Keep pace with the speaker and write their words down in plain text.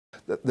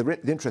The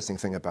interesting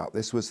thing about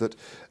this was that,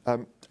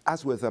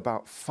 as with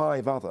about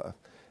 5 other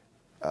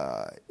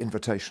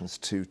invitations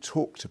to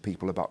talk to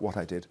people about what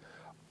I did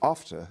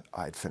after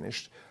I'd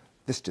finished,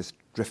 this just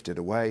drifted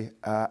away,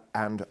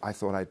 and I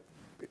thought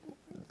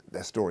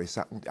their story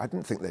sat. I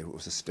didn't think it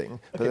was a sting.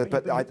 Okay,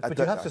 but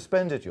you have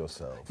suspended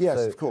yourself. Yes,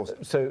 so, of course.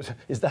 So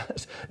is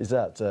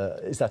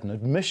that an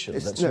admission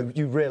that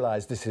you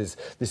realise this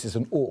is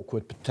an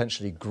awkward,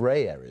 potentially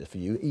grey area for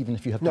you, even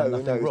if you have done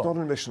nothing wrong? No, it's not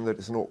an admission that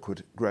it's an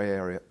awkward grey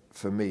area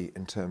for me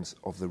in terms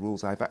of the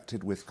rules. I've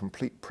acted with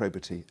complete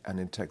probity and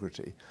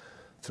integrity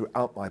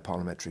throughout my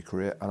parliamentary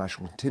career, and I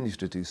shall continue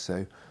to do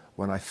so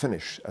when I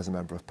finish as a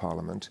Member of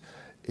Parliament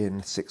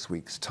in 6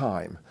 weeks'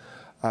 time.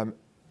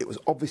 It was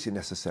obviously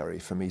necessary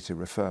for me to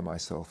refer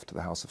myself to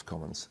the House of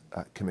Commons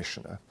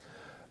Commissioner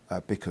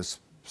because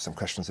some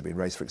questions have been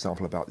raised, for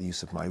example, about the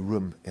use of my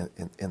room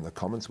in the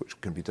Commons, which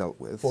can be dealt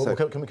with. Well,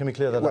 can we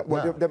clear that up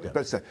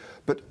now?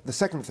 But the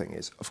second thing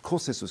is, of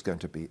course this was going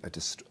to be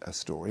a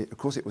story. Of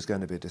course it was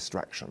going to be a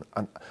distraction.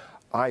 And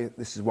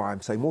this is why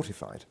I'm so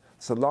mortified.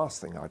 It's the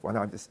last thing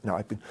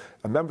I've been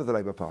a member of the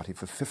Labour Party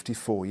for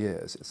 54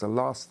 years. It's the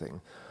last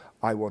thing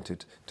I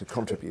wanted to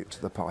contribute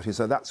to the party,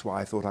 so that's why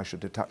I thought I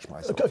should detach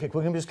myself. Okay,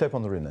 well, can we just clip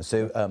on the room then?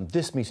 So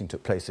this meeting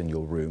took place in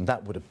your room.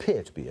 That would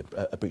appear to be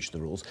a breach of the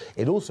rules.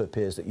 It also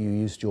appears that you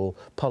used your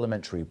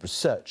parliamentary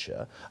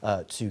researcher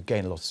to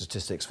gain a lot of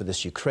statistics for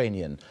this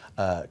Ukrainian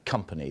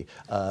company,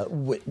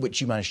 which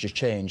you managed to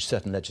change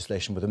certain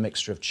legislation with a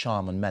mixture of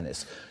charm and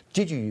menace.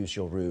 Did you use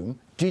your room?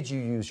 Did you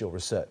use your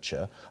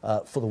researcher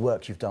for the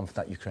work you've done for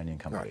that Ukrainian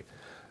company? Right.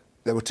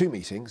 There were 2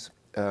 meetings.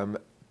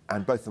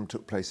 And both of them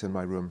took place in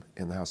my room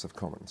in the House of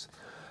Commons.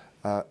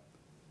 They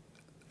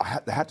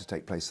had to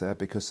take place there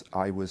because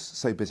I was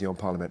so busy on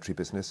parliamentary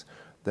business.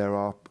 There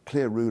are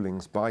clear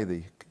rulings by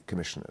the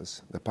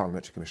commissioners, the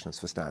parliamentary commissioners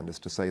for standards,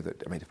 to say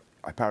that,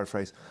 I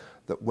paraphrase,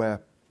 that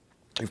where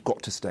you've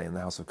got to stay in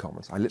the House of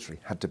Commons, I literally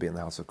had to be in the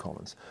House of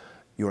Commons,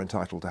 you're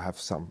entitled to have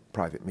some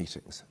private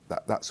meetings.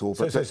 That's all.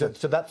 So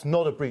that's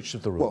not a breach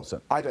of the rules?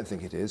 Well, I don't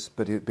think it is,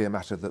 but it'd be a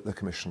matter that the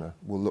Commissioner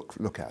will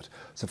look at.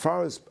 So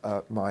far as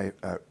my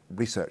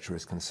researcher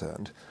is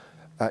concerned,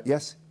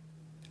 yes,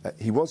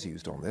 he was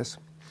used on this.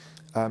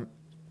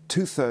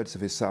 2/3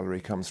 of his salary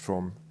comes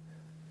from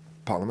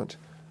Parliament.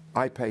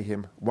 I pay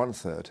him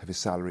 1/3 of his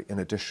salary in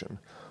addition,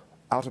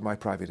 out of my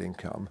private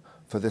income,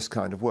 for this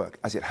kind of work.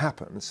 As it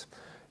happens,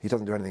 he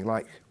doesn't do anything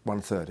like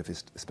 1/3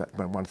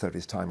 of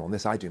his time on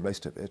this. I do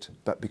most of it,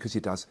 but because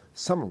he does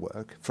some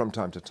work from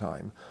time to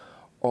time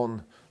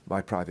on my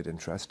private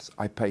interests,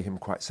 I pay him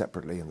quite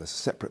separately, and there's a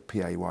separate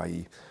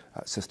PAYE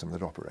system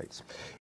that operates.